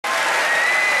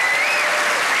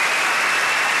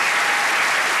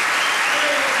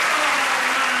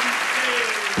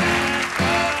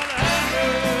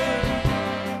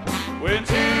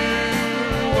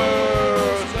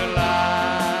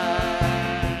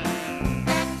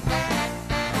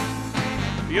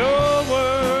Your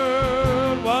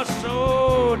world was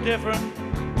so different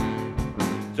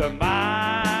to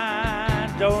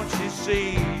mine, don't you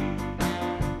see?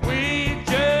 We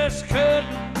just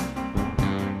couldn't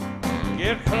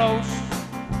get close,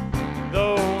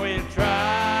 though we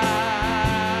tried.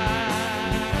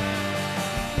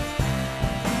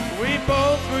 We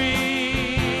both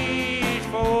reached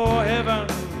for heaven,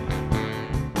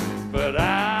 but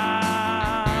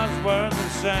ours weren't the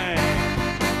same.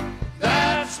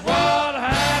 That's what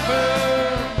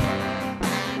happened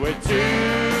with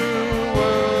two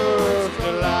worlds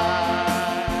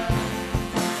collide.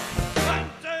 1,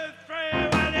 2, 3,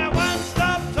 well, you won't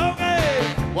stop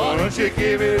talking. Why don't you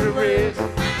give it a rest?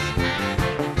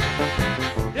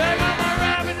 You got my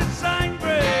rabbit in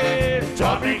Sainsbury's.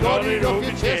 Tommy got it off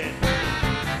your chest.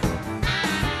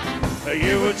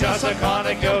 You were just the kind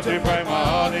of girl to break my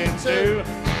heart in two.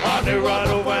 I knew right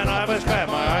off when I was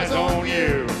clapped my eyes on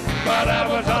you. But I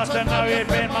was lost to know you'd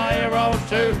been my hero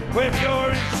too. With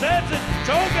your incessant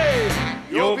talking,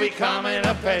 you're becoming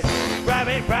a pest.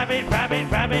 Rabbit, rabbit, rabbit,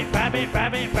 rabbit, rabbit,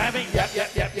 rabbit, rabbit. Yap,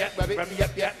 yap, yap, yap, rabbit,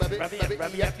 yap, yap, yap,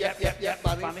 rabbit, yap, yap, yap, yap, yap,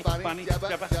 funny, funny,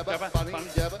 jabba, jabba, funny,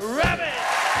 rabbit.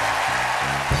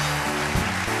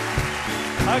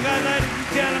 Okay, ladies and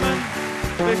gentlemen,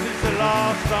 this is the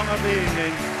last song of the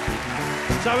evening.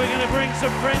 So we're going to bring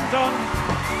some friends on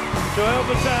to help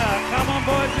us out. Come on,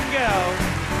 boys and girls.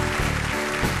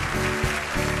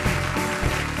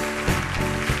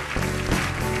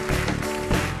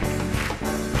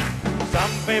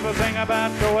 Some people think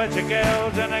about Georgia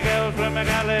girls and the girls from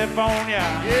California.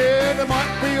 Yeah, they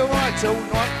might be alright all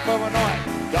night for a night.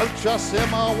 Don't trust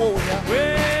them, I'll warn ya.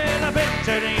 Well, I've been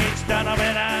to the east and I've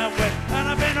been out west and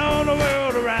I've been all the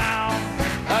world around.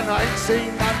 And I ain't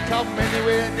seen none come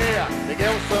anywhere near the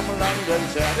girls from London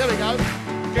town. There we go.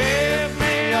 Give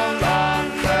me a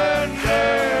London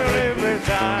girl every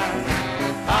time.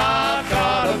 I've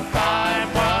got to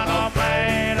find one, I've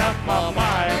made up my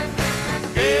mind.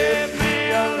 Give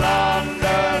me a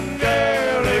London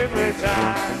girl every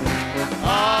time.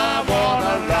 I want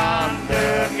a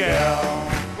London girl.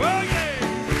 Well, yeah.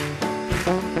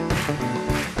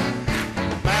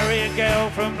 Marry a girl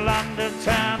from London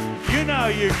town. You know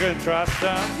you can trust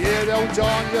her. Yeah, they'll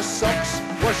darn your socks,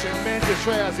 wash and mend your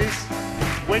trousers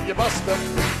when you bust them.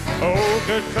 Oh,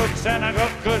 good cooks and I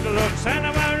got good looks and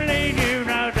I won't leave you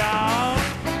no doubt.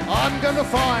 I'm gonna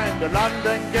find a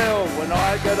London girl when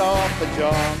I get off the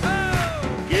job.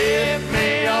 Oh. Give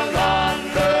me a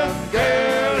London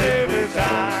girl every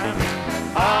time.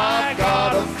 I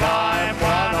gotta find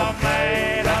one, I've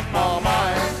made up my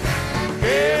mind.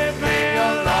 Give me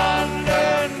a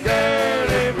London girl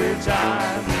every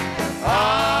time.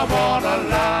 I want a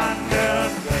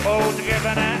London. All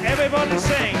together now, everybody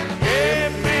sing.